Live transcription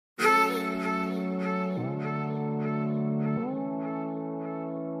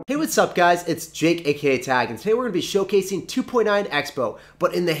Hey, what's up guys? It's Jake aka Tag, and today we're going to be showcasing 2.9 XBOW,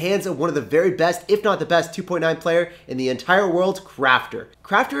 but in the hands of one of the very best, if not the best 2.9 player in the entire world, Crafter.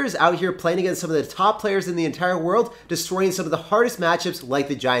 Crafter is out here playing against some of the top players in the entire world, destroying some of the hardest matchups like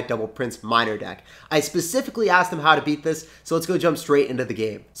the Giant Double Prince Miner deck. I specifically asked him how to beat this, so let's go jump straight into the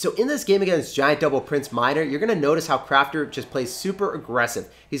game. So in this game against Giant Double Prince Miner, you're going to notice how Crafter just plays super aggressive.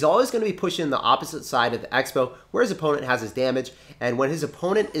 He's always going to be pushing the opposite side of the XBOW where his opponent has his damage, and when his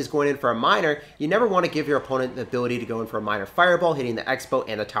opponent is going in for a miner, you never want to give your opponent the ability to go in for a miner fireball, hitting the XBOW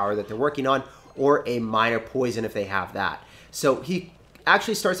and the tower that they're working on, or a miner poison if they have that. So he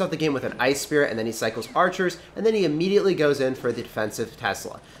actually starts off the game with an Ice Spirit, and then he cycles archers, and then he immediately goes in for the defensive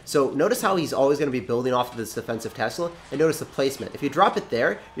Tesla. So notice how he's always going to be building off of this defensive Tesla, and notice the placement. If you drop it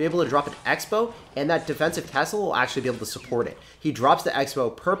there, you're able to drop an XBOW, and that defensive Tesla will actually be able to support it. He drops the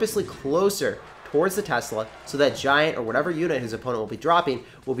XBOW purposely closer towards the Tesla, so that giant or whatever unit his opponent will be dropping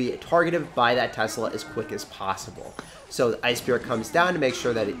will be targeted by that Tesla as quick as possible. So the Ice Spirit comes down to make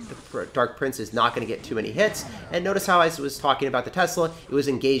sure that the Dark Prince is not going to get too many hits. And notice how I was talking about the Tesla, it was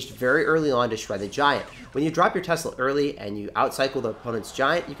engaged very early on to shred the Giant. When you drop your Tesla early and you outcycle the opponent's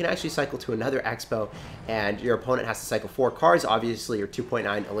Giant, you can actually cycle to another XBOW, and your opponent has to cycle 4 cards. Obviously your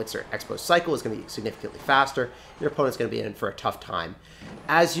 2.9 Elixir XBOW cycle is going to be significantly faster. Your opponent's going to be in for a tough time.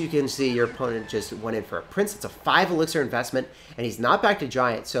 As you can see, your opponent just went in for a Prince. It's a 5 Elixir investment, and he's not back to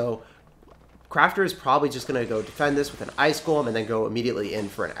Giant, so Crafter is probably just going to go defend this with an Ice Golem and then go immediately in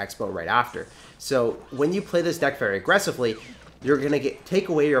for an XBOW right after. So when you play this deck very aggressively, you're going to take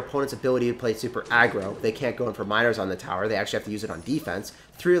away your opponent's ability to play super aggro. They can't go in for miners on the tower. They actually have to use it on defense.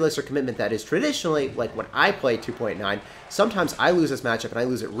 3 Elixir commitment that is traditionally, like when I play 2.9, sometimes I lose this matchup and I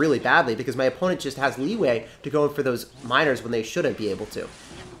lose it really badly because my opponent just has leeway to go in for those miners when they shouldn't be able to.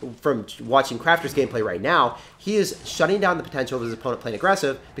 From watching Crafter's gameplay right now, he is shutting down the potential of his opponent playing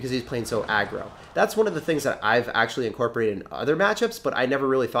aggressive because he's playing so aggro. That's one of the things that I've actually incorporated in other matchups, but I never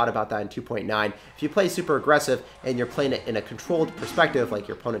really thought about that in 2.9. If you play super aggressive and you're playing it in a controlled perspective, like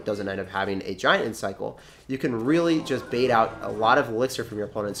your opponent doesn't end up having a Giant in cycle, you can really just bait out a lot of Elixir from your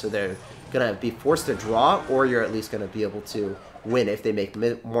opponent, so they're going to be forced to draw, or you're at least going to be able to win if they make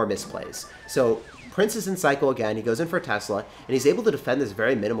more misplays. So Prince is in cycle again, he goes in for a Tesla, and he's able to defend this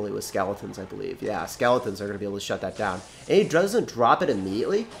very minimally with Skeletons, I believe. Yeah, Skeletons are going to be able to shut that down. And he doesn't drop it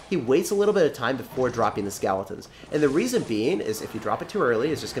immediately, he waits a little bit of time before dropping the Skeletons. And the reason being is if you drop it too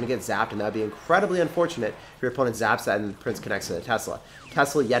early, it's just going to get zapped, and that would be incredibly unfortunate if your opponent zaps that and the Prince connects to the Tesla.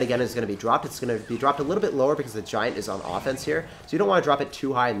 Tesla, yet again, is going to be dropped. It's going to be dropped a little bit lower because the Giant is on offense here. So you don't want to drop it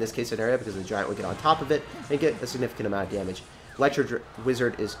too high in this case scenario because the Giant will get on top of it and get a significant amount of damage. Electro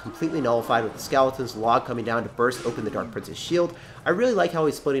Wizard is completely nullified with the Skeletons, Log coming down to burst open the Dark Prince's shield. I really like how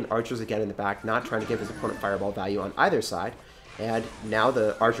he's splitting archers again in the back, not trying to give his opponent fireball value on either side. And now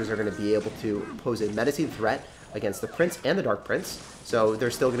the archers are going to be able to pose a menacing threat against the Prince and the Dark Prince, so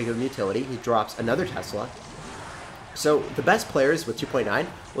they're still going to give him utility. He drops another Tesla. So the best players with 2.9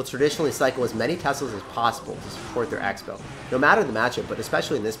 will traditionally cycle as many Teslas as possible to support their XBOW, no matter the matchup, but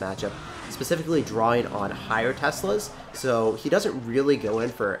especially in this matchup, specifically drawing on higher Teslas, so he doesn't really go in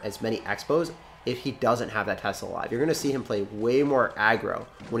for as many XBOWs if he doesn't have that Tesla alive. You're going to see him play way more aggro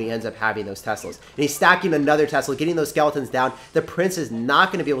when he ends up having those Teslas. And he's stacking another Tesla, getting those Skeletons down. The Prince is not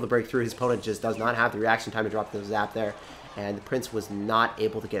going to be able to break through. His opponent just does not have the reaction time to drop the zap there, and the Prince was not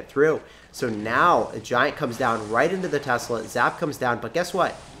able to get through. So now a Giant comes down right into the Tesla, Zap comes down, but guess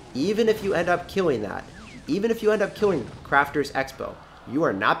what? Even if you end up killing that, even if you end up killing Crafter's XBOW, you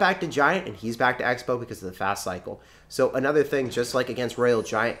are not back to Giant, and he's back to XBOW because of the fast cycle. So another thing, just like against Royal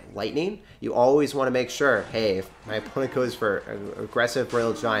Giant Lightning, you always want to make sure, hey, if my opponent goes for an aggressive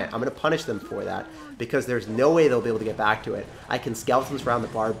Royal Giant, I'm going to punish them for that because there's no way they'll be able to get back to it. I can Skeletons around the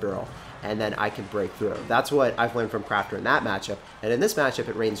Barb Barrel, and then I can break through. That's what I've learned from Crafter in that matchup, and in this matchup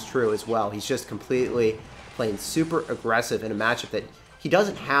it reigns true as well. He's just completely playing super aggressive in a matchup that he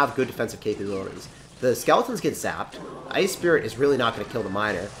doesn't have good defensive capabilities. The Skeletons get zapped, Ice Spirit is really not going to kill the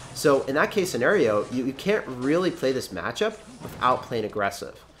Miner, so in that case scenario, you can't really play this matchup without playing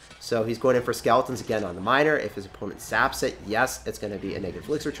aggressive. So he's going in for Skeletons again on the Miner. If his opponent zaps it, yes, it's going to be a negative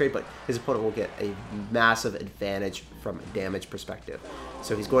Elixir trade, but his opponent will get a massive advantage from a damage perspective.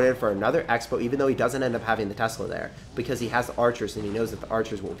 So he's going in for another XBOW, even though he doesn't end up having the Tesla there, because he has the archers, and he knows that the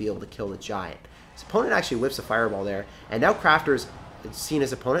archers will be able to kill the Giant. His opponent actually whips a fireball there, and now Crafter's seen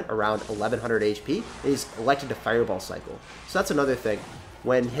his opponent around 1100 HP, and he's elected to fireball cycle. So that's another thing.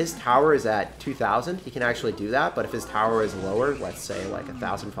 When his tower is at 2,000, he can actually do that, but if his tower is lower, let's say like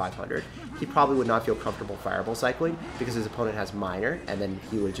 1,500, he probably would not feel comfortable fireball cycling because his opponent has minor, and then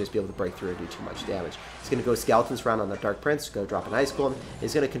he would just be able to break through and do too much damage. He's going to go Skeleton's Round on the Dark Prince, go drop an Ice Golem.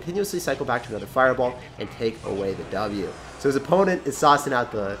 He's going to continuously cycle back to another fireball and take away the W. So his opponent is saucing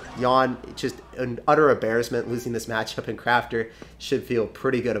out the yawn, just an utter embarrassment losing this matchup, and Crafter should feel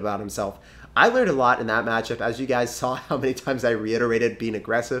pretty good about himself. I learned a lot in that matchup. As you guys saw how many times I reiterated being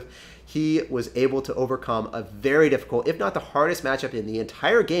aggressive, he was able to overcome a very difficult, if not the hardest matchup in the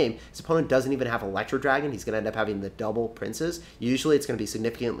entire game. His opponent doesn't even have Electro Dragon. He's going to end up having the double princes. Usually it's going to be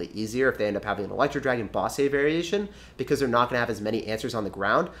significantly easier if they end up having an Electro Dragon boss save variation because they're not going to have as many answers on the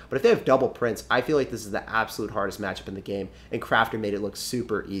ground. But if they have double prince, I feel like this is the absolute hardest matchup in the game, and Crafter made it look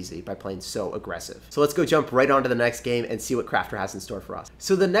super easy by playing so aggressive. So let's go jump right on to the next game and see what Crafter has in store for us.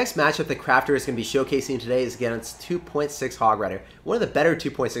 So the next matchup that Crafter is going to be showcasing today is against 2.6 Hog Rider, one of the better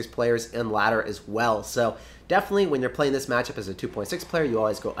 2.6 players in ladder as well. So definitely when you're playing this matchup as a 2.6 player, you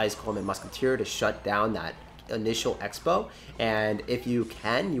always go Ice Golem and Musketeer to shut down that initial expo, and if you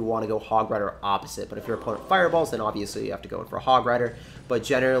can, you want to go Hog Rider opposite. But if your opponent fireballs, then obviously you have to go in for a Hog Rider. But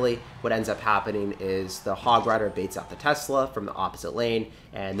generally what ends up happening is the Hog Rider baits out the Tesla from the opposite lane,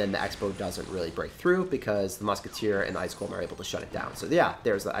 and then the expo doesn't really break through because the Musketeer and the Ice Golem are able to shut it down. So yeah,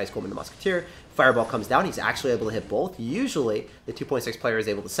 there's the Ice Golem and the Musketeer. Fireball comes down, he's actually able to hit both. Usually the 2.6 player is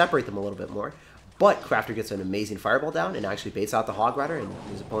able to separate them a little bit more, but Crafter gets an amazing fireball down and actually baits out the Hog Rider, and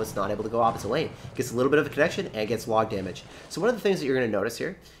his opponent's not able to go opposite lane. Gets a little bit of a connection and gets log damage. So one of the things that you're going to notice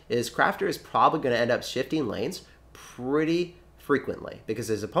here is Crafter is probably going to end up shifting lanes pretty frequently because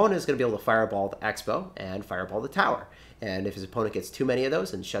his opponent is going to be able to fireball the expo and fireball the tower. And if his opponent gets too many of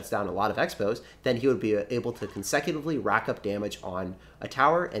those and shuts down a lot of expos, then he would be able to consecutively rack up damage on a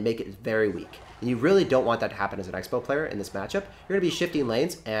tower and make it very weak. And you really don't want that to happen as an expo player in this matchup. You're going to be shifting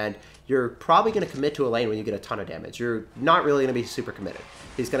lanes, and you're probably going to commit to a lane when you get a ton of damage. You're not really going to be super committed.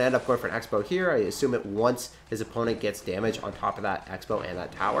 He's going to end up going for an expo here. I assume it once his opponent gets damage on top of that expo and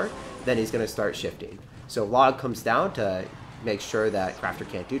that tower, then he's going to start shifting. So log comes down to make sure that Crafter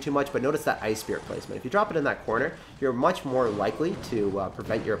can't do too much, but notice that Ice Spirit placement. If you drop it in that corner, you're much more likely to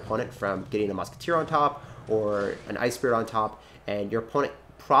prevent your opponent from getting a Musketeer on top or an Ice Spirit on top, and your opponent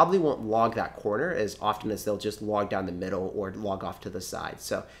probably won't log that corner as often as they'll just log down the middle or log off to the side.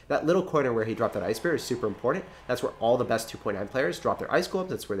 So that little corner where he dropped that Ice Spirit is super important. That's where all the best 2.9 players drop their Ice Golem.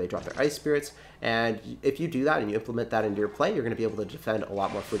 That's where they drop their Ice Spirits. And if you do that and you implement that into your play, you're going to be able to defend a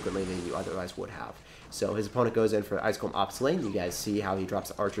lot more frequently than you otherwise would have. So his opponent goes in for the Ice Golem opposite lane. You guys see how he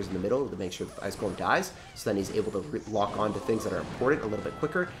drops the archers in the middle to make sure that the Ice Golem dies. So then he's able to lock on to things that are important a little bit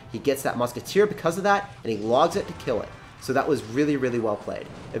quicker. He gets that Musketeer because of that, and he logs it to kill it. So that was really, really well played.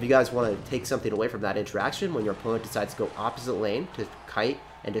 If you guys want to take something away from that interaction, when your opponent decides to go opposite lane to kite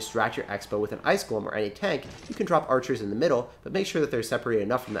and distract your expo with an Ice Golem or any tank, you can drop archers in the middle, but make sure that they're separated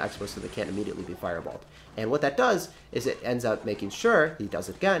enough from the expo so they can't immediately be fireballed. And what that does is it ends up making sure, he does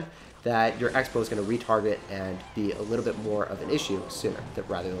it again, that your expo is going to retarget and be a little bit more of an issue sooner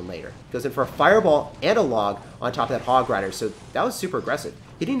rather than later. Goes in for a fireball and a log on top of that Hog Rider, so that was super aggressive.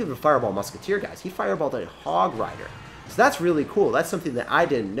 He didn't even fireball Musketeer, guys. He fireballed a Hog Rider. So that's really cool. That's something that I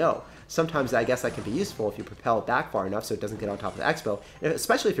didn't know. Sometimes I guess that can be useful if you propel it back far enough so it doesn't get on top of the expo, and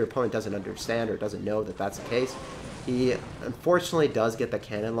especially if your opponent doesn't understand or doesn't know that that's the case. He unfortunately does get the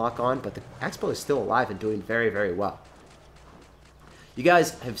cannon lock on, but the expo is still alive and doing very, very well. You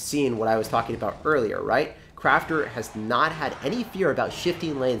guys have seen what I was talking about earlier, right? Crafter has not had any fear about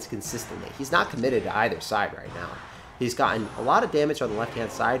shifting lanes consistently. He's not committed to either side right now. He's gotten a lot of damage on the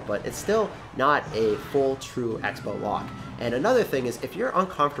left-hand side, but it's still not a full, true expo lock. And another thing is, if you're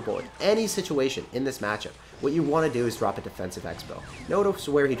uncomfortable in any situation in this matchup, what you want to do is drop a defensive expo. Notice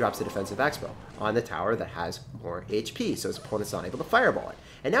where he drops a defensive expo, on the tower that has more HP, so his opponent's not able to fireball it.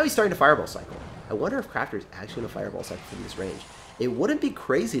 And now he's starting to fireball cycle. I wonder if Crafter is actually going to fireball cycle from this range. It wouldn't be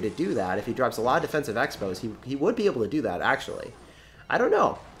crazy to do that. If he drops a lot of defensive expos, he would be able to do that, actually. I don't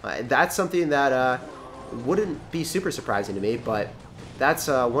know. That's something that wouldn't be super surprising to me, but that's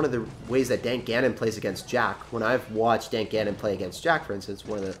one of the ways that Dan Gannon plays against Jack. When I've watched Dan Gannon play against Jack, for instance,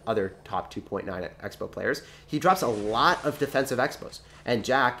 one of the other top 2.9 Expo players, he drops a lot of defensive expos. And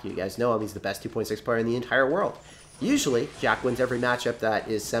Jack, you guys know him, he's the best 2.6 player in the entire world. Usually, Jack wins every matchup that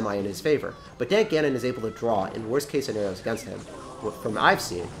is semi in his favor, but Dan Gannon is able to draw in worst case scenarios against him, from what I've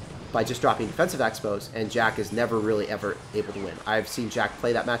seen, by just dropping defensive expos, and Jack is never really ever able to win. I've seen Jack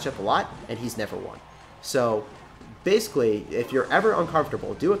play that matchup a lot, and he's never won. So basically, if you're ever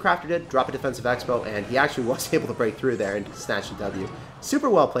uncomfortable, do what Crafter did, drop a defensive expo, and he actually was able to break through there and snatch the W.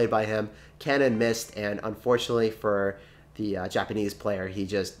 Super well played by him. Cannon missed, and unfortunately for the Japanese player.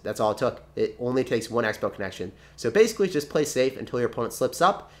 That's all it took. It only takes one X-Bow connection. So basically just play safe until your opponent slips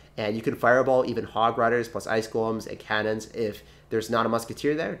up, and you can fireball even Hog Riders plus Ice Golems and Cannons. If there's not a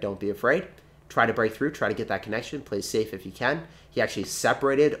Musketeer there, don't be afraid. Try to break through, try to get that connection, play safe if you can. He actually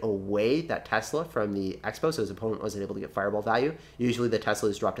separated away that Tesla from the X-Bow, so his opponent wasn't able to get fireball value. Usually the Tesla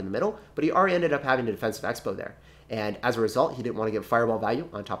is dropped in the middle, but he already ended up having a defensive X-Bow there. And as a result, he didn't want to get fireball value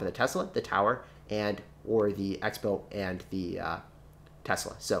on top of the Tesla, the tower, or the X-Bow and the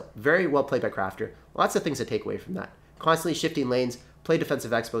Tesla. So very well played by Crafter. Lots of things to take away from that. Constantly shifting lanes, play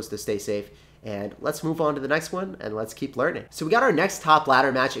defensive X-Bows to stay safe. And let's move on to the next one, and let's keep learning. So we got our next top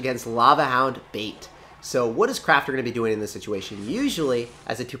ladder match against Lava Hound Bait. So what is Crafter going to be doing in this situation? Usually,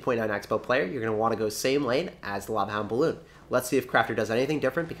 as a 2.9 XBOW player, you're going to want to go same lane as the Lava Hound Balloon. Let's see if Crafter does anything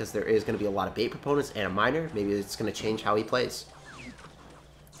different, because there is going to be a lot of bait proponents and a miner. Maybe it's going to change how he plays.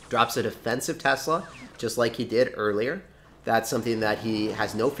 Drops a defensive Tesla, just like he did earlier. That's something that he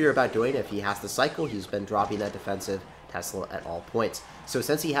has no fear about doing. If he has to cycle, he's been dropping that defensive Tesla at all points. So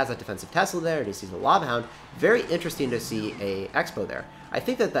since he has that defensive Tesla there and he sees a Lava Hound, very interesting to see a X-Bow there. I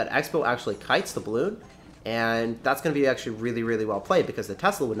think that that X-Bow actually kites the balloon, and that's going to be actually really, really well played, because the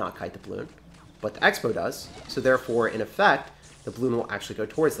Tesla would not kite the balloon, but the X-Bow does. So therefore, in effect, the balloon will actually go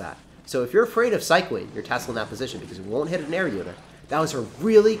towards that. So if you're afraid of cycling your Tesla in that position because it won't hit an air unit, that was a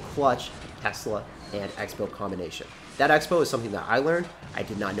really clutch Tesla and X-Bow combination. That X-Bow is something that I learned. I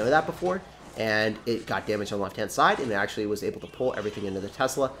did not know that before. And it got damage on the left-hand side, and it actually was able to pull everything into the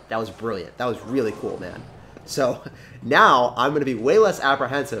Tesla. That was brilliant. That was really cool, man. So now I'm going to be way less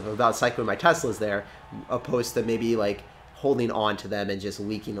apprehensive about cycling my Teslas there, opposed to maybe like holding on to them and just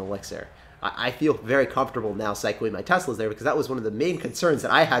leaking elixir. I feel very comfortable now cycling my Teslas there, because that was one of the main concerns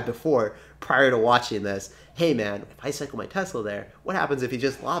that I had before prior to watching this. Hey man, if I cycle my Tesla there, what happens if he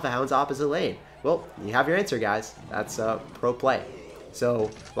just Lava Hounds opposite lane? Well, you have your answer, guys. That's pro play.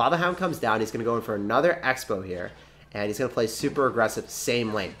 So Lava Hound comes down. He's going to go in for another X-Bow here, and he's going to play super aggressive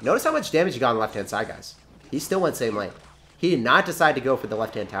same lane. Notice how much damage he got on the left-hand side, guys. He still went same lane. He did not decide to go for the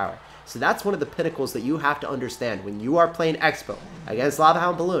left-hand tower. So that's one of the pinnacles that you have to understand when you are playing X-Bow against Lava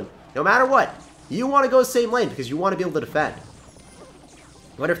Hound Balloon. No matter what, you want to go same lane because you want to be able to defend.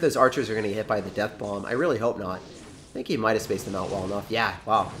 I wonder if those archers are going to get hit by the Death Bomb. I really hope not. I think he might have spaced them out well enough. Yeah,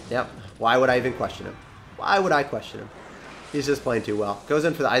 wow. Yep. Why would I even question him? Why would I question him? He's just playing too well. Goes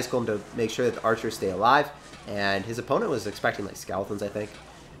in for the Ice Golem to make sure that the archers stay alive. And his opponent was expecting like skeletons, I think.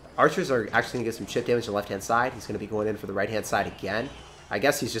 Archers are actually going to get some chip damage on the left-hand side. He's going to be going in for the right-hand side again. I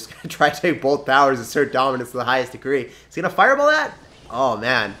guess he's just going to try to take both powers and assert dominance to the highest degree. He's going to fireball that? Oh,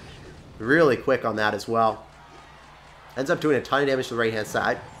 man. Really quick on that as well. Ends up doing a ton of damage to the right-hand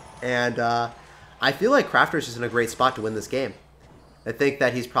side. And I feel like Crafter is just in a great spot to win this game. I think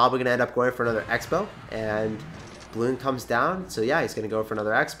that he's probably going to end up going for another X-Bow. And Balloon comes down, so yeah, he's going to go for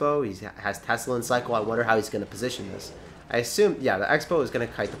another X-Bow. He has Tesla in cycle. I wonder how he's going to position this. I assume, yeah, the X-Bow is going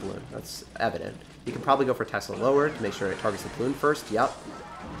to kite the balloon. That's evident. You can probably go for Tesla lower to make sure it targets the balloon first. Yep.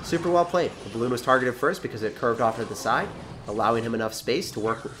 Super well played. The balloon was targeted first because it curved off to the side, allowing him enough space to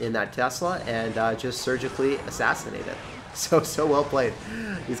work in that Tesla and just surgically assassinate it. So well played.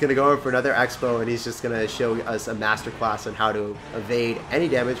 He's going to go in for another X-Bow, and he's just going to show us a masterclass on how to evade any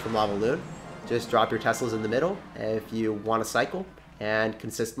damage from Lava Balloon. Just drop your Teslas in the middle if you want to cycle, and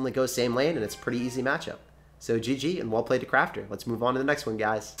consistently go same lane, and it's a pretty easy matchup. So GG, and well played to Crafter. Let's move on to the next one,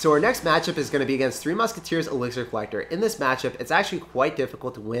 guys. So our next matchup is going to be against 3 Musketeers Elixir Collector. In this matchup, it's actually quite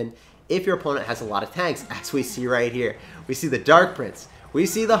difficult to win if your opponent has a lot of tanks, as we see right here. We see the Dark Prince, we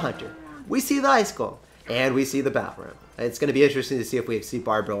see the Hunter, we see the Ice Golem, and we see the Battle Ram. It's going to be interesting to see if we see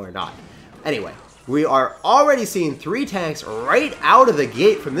Barbell or not. Anyway, we are already seeing 3 tanks right out of the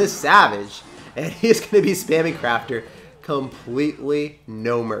gate from this Savage, and he's going to be spamming Crafter completely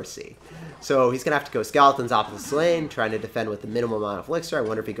no mercy. So he's going to have to go Skeletons off of the lane, trying to defend with the minimum amount of Elixir. I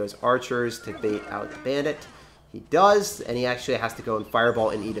wonder if he goes Archers to bait out the Bandit. He does, and he actually has to go and Fireball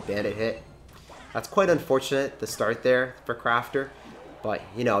and eat a Bandit hit. That's quite unfortunate, the start there for Crafter. But,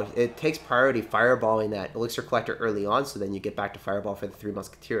 you know, it takes priority fireballing that Elixir Collector early on, so then you get back to Fireball for the 3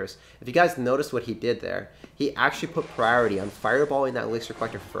 Musketeers. If you guys noticed what he did there, he actually put priority on fireballing that Elixir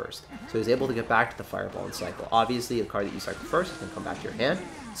Collector first. So he was able to get back to the Fireball and cycle. Obviously, a card that you cycle first can come back to your hand.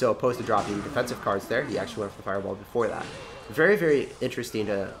 So opposed to dropping defensive cards there, he actually went for the Fireball before that. Very, very interesting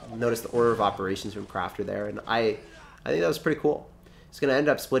to notice the order of operations from Crafter there, and I think that was pretty cool. He's going to end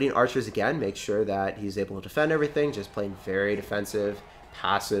up splitting Archers again, make sure that he's able to defend everything, just playing very defensive,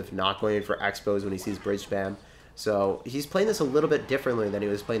 passive, not going in for X-Bows when he sees Bridge Spam. So he's playing this a little bit differently than he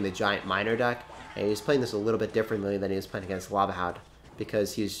was playing the Giant Miner deck, and he's playing this a little bit differently than he was playing against Lava Hound,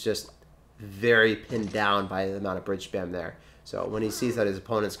 because he's just very pinned down by the amount of bridge spam there. So when he sees that his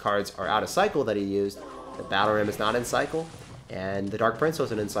opponent's cards are out of cycle that he used, the Battle Ram is not in cycle, and the Dark Prince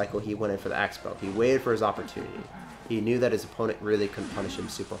wasn't in cycle, he went in for the X-Bow. He waited for his opportunity. He knew that his opponent really couldn't punish him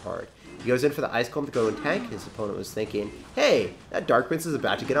super hard. He goes in for the Ice Golem to go and tank. His opponent was thinking, hey, that Dark Prince is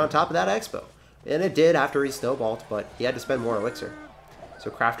about to get on top of that X-Bow. And it did after he snowballed, but he had to spend more elixir.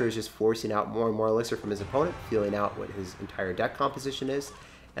 So Crafter is just forcing out more and more elixir from his opponent, feeling out what his entire deck composition is.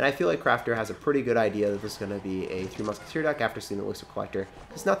 And I feel like Crafter has a pretty good idea that this is going to be a 3 Musketeer deck after seeing the Elixir Collector,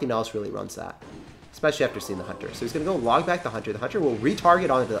 because nothing else really runs that, especially after seeing the Hunter. So he's going to go log back the Hunter. The Hunter will retarget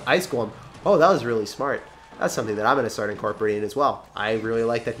onto the Ice Golem. Oh, that was really smart. That's something that I'm going to start incorporating as well. I really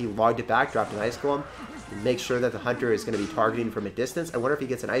like that he logged it back, dropped an Ice Golem, and make sure that the Hunter is going to be targeting from a distance. I wonder if he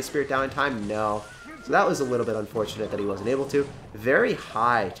gets an Ice Spirit down in time. No. So that was a little bit unfortunate that he wasn't able to. Very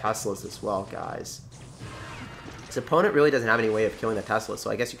high Teslas as well, guys. His opponent really doesn't have any way of killing the Tesla,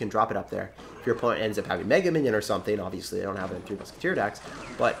 so I guess you can drop it up there. If your opponent ends up having Mega Minion or something, obviously they don't have it in 3 Musketeer decks,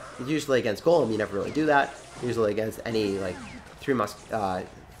 but usually against Golem, you never really do that. Usually against any, like,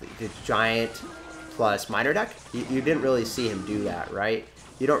 the Giant plus Minor deck, you didn't really see him do that, right?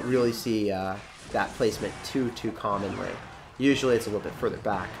 You don't really see that placement too commonly. Usually it's a little bit further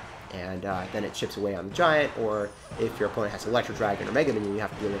back, and then it chips away on the Giant, or if your opponent has Electro Dragon or Mega Minion, you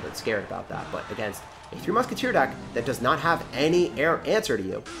have to be a little bit scared about that. But against a 3 Musketeer deck that does not have any answer to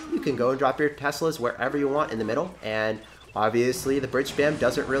you, you can go and drop your Teslas wherever you want in the middle, and obviously the bridge spam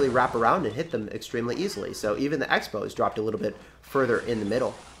doesn't really wrap around and hit them extremely easily. So even the X-Bow is dropped a little bit further in the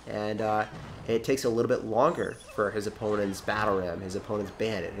middle, and it takes a little bit longer for his opponent's Battle Ram, his opponent's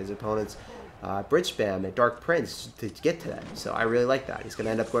Bandit, his opponent's bridge spam and Dark Prince to get to that. So I really like that. He's going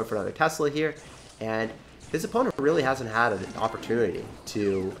to end up going for another Tesla here, and his opponent really hasn't had an opportunity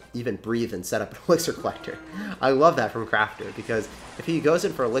to even breathe and set up an Elixir Collector. I love that from Crafter, because if he goes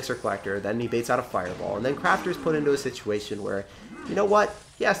in for Elixir Collector, then he baits out a Fireball, and then Crafter's put into a situation where, you know what,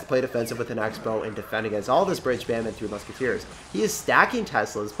 he has to play defensive with an X-Bow and defend against all this bridge spam and 3 Musketeers. He is stacking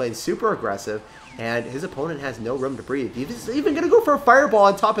Teslas, playing super aggressive, and his opponent has no room to breathe. He's even going to go for a Fireball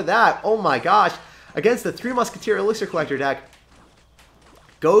on top of that. Oh my gosh. Against the 3 Musketeer Elixir Collector deck,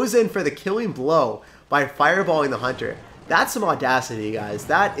 goes in for the killing blow by fireballing the Hunter. That's some audacity, guys.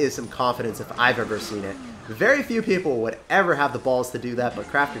 That is some confidence if I've ever seen it. Very few people would ever have the balls to do that, but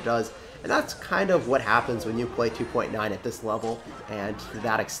Crafter does. And that's kind of what happens when you play 2.9 at this level and to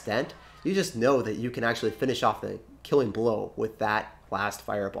that extent. You just know that you can actually finish off the killing blow with that last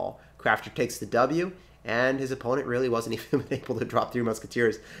fireball. Crafter takes the W, and his opponent really wasn't even able to drop 3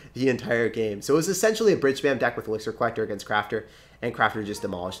 Musketeers the entire game. So it was essentially a bridge spam deck with Elixir Collector against Crafter, and Crafter just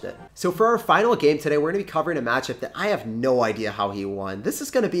demolished it. So for our final game today, we're going to be covering a matchup that I have no idea how he won. This is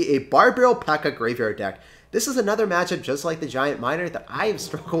going to be a Barbarial P.E.K.K.A. Graveyard deck. This is another matchup just like the Giant Miner that I have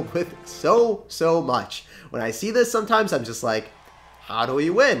struggled with so much. When I see this sometimes, I'm just like, how do we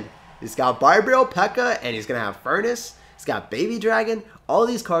win? He's got Barbarial P.E.K.K.A. and he's going to have Furnace. He's got Baby Dragon. All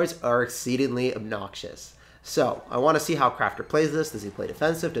these cards are exceedingly obnoxious. So I want to see how Crafter plays this. Does he play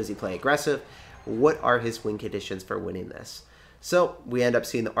defensive? Does he play aggressive? What are his win conditions for winning this? So we end up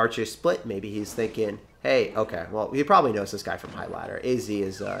seeing the Archer split. Maybe he's thinking, hey, okay, well, he probably knows this guy from High Ladder. AZ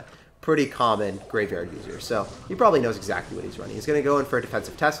is a pretty common graveyard user, so he probably knows exactly what he's running. He's going to go in for a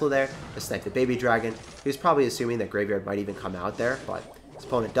defensive Tesla there to snipe the Baby Dragon. He's probably assuming that Graveyard might even come out there, but his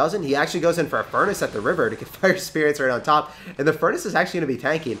opponent doesn't. He actually goes in for a Furnace at the river to get Fire Spirits right on top, and the Furnace is actually going to be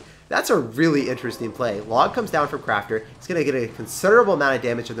tanking. That's a really interesting play. Log comes down from Crafter. He's going to get a considerable amount of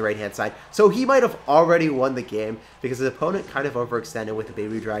damage on the right-hand side, so he might have already won the game because his opponent kind of overextended with the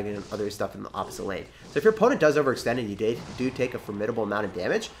Baby Dragon and other stuff in the opposite lane. So if your opponent does overextend and you do take a formidable amount of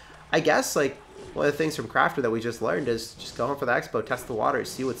damage, I guess like one of the things from Crafter that we just learned is just go home for the Expo, test the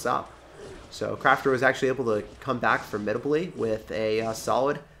waters, see what's up. So Crafter was actually able to come back formidably with a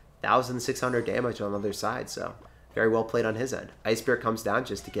solid 1,600 damage on the other side, so very well played on his end. Ice Spirit comes down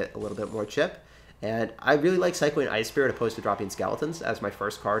just to get a little bit more chip. And I really like cycling Ice Spirit opposed to dropping Skeletons as my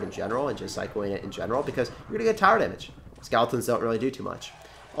first card in general, and just cycling it in general because you're going to get tower damage. Skeletons don't really do too much.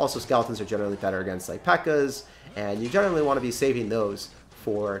 Also, Skeletons are generally better against like P.E.K.K.A.s, and you generally want to be saving those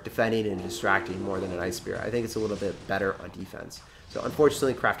for defending and distracting more than an Ice Spirit. I think it's a little bit better on defense. So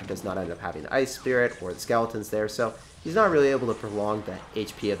unfortunately, Crafter does not end up having the Ice Spirit or the Skeletons there, so he's not really able to prolong the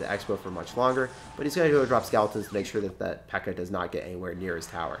HP of the Expo for much longer, but he's going to go drop Skeletons to make sure that P.E.K.K.A. does not get anywhere near his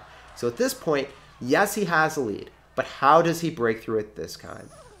tower. So at this point, yes, he has a lead, but how does he break through it this time?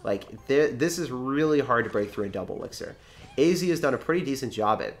 Like, this is really hard to break through in double Elixir. AZ has done a pretty decent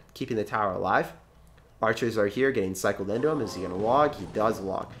job at keeping the tower alive. Archers are here getting cycled into him. Is he going to log? He does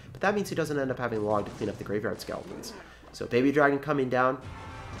log, but that means he doesn't end up having log to clean up the graveyard Skeletons. So Baby Dragon coming down.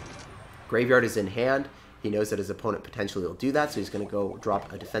 Graveyard is in hand. He knows that his opponent potentially will do that, so he's going to go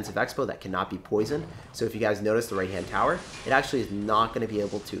drop a defensive Expo that cannot be poisoned. So if you guys notice the right-hand tower, it actually is not going to be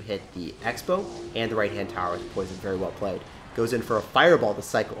able to hit the Expo and the right-hand tower with poison. Very well played. Goes in for a Fireball to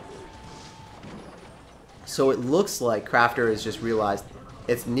cycle. So it looks like Crafter has just realized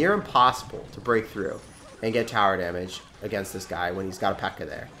it's near impossible to break through and get tower damage against this guy when he's got a P.E.K.K.A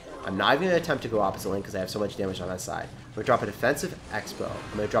there. I'm not even going to attempt to go opposite lane because I have so much damage on that side. I'm going to drop a defensive Expo.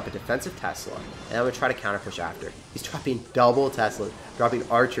 I'm going to drop a defensive Tesla. And I'm going to try to counter push after. He's dropping double Teslas, dropping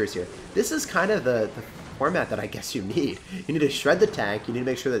archers here. This is kind of the format that I guess you need. You need to shred the tank. You need to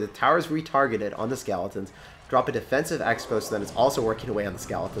make sure that the tower is retargeted on the skeletons. Drop a defensive Expo so that it's also working away on the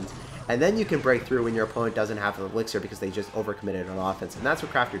skeletons. And then you can break through when your opponent doesn't have the elixir because they just overcommitted on offense. And that's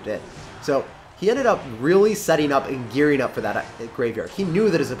what Crafter did. So he ended up really setting up and gearing up for that Graveyard. He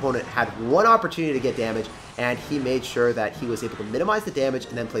knew that his opponent had one opportunity to get damage, and he made sure that he was able to minimize the damage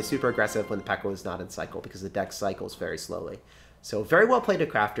and then play super aggressive when the P.E.K.K.A was not in cycle because the deck cycles very slowly. So very well played to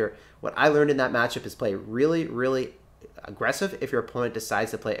Crafter. What I learned in that matchup is play really, really aggressive if your opponent decides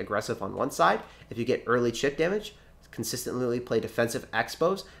to play aggressive on one side. If you get early chip damage, consistently play defensive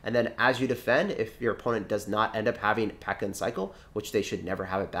Expos, and then as you defend, if your opponent does not end up having P.E.K.K.A in cycle, which they should never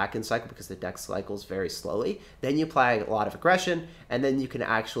have it back in cycle because the deck cycles very slowly, then you apply a lot of aggression, and then you can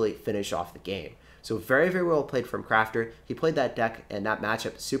actually finish off the game. So very, very well played from Crafter. He played that deck and that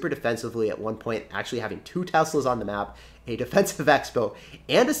matchup super defensively at one point, actually having 2 Teslas on the map, a defensive Expo,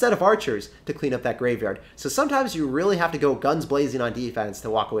 and a set of archers to clean up that Graveyard. So sometimes you really have to go guns blazing on defense to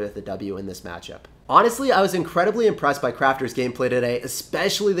walk away with the W in this matchup. Honestly, I was incredibly impressed by Crafter's gameplay today,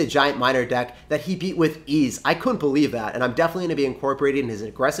 especially the Giant Miner deck that he beat with ease. I couldn't believe that, and I'm definitely going to be incorporating his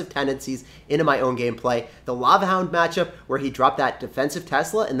aggressive tendencies into my own gameplay. The Lava Hound matchup, where he dropped that defensive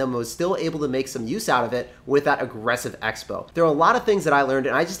Tesla and then was still able to make some use out of it with that aggressive Expo. There are a lot of things that I learned,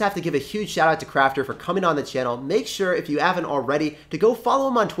 and I just have to give a huge shout out to Crafter for coming on the channel. Make sure, if you haven't already, to go follow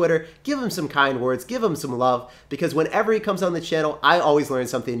him on Twitter, give him some kind words, give him some love, because whenever he comes on the channel, I always learn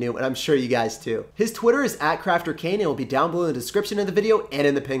something new, and I'm sure you guys too. His Twitter is @CrafterKane, and it will be down below in the description of the video and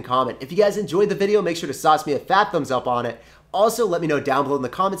in the pinned comment. If you guys enjoyed the video, make sure to sauce me a fat thumbs up on it. Also, let me know down below in the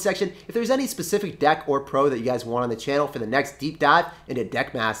comment section if there's any specific deck or pro that you guys want on the channel for the next deep dive into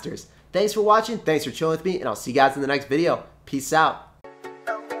Deck Masters. Thanks for watching, thanks for chilling with me, and I'll see you guys in the next video. Peace out.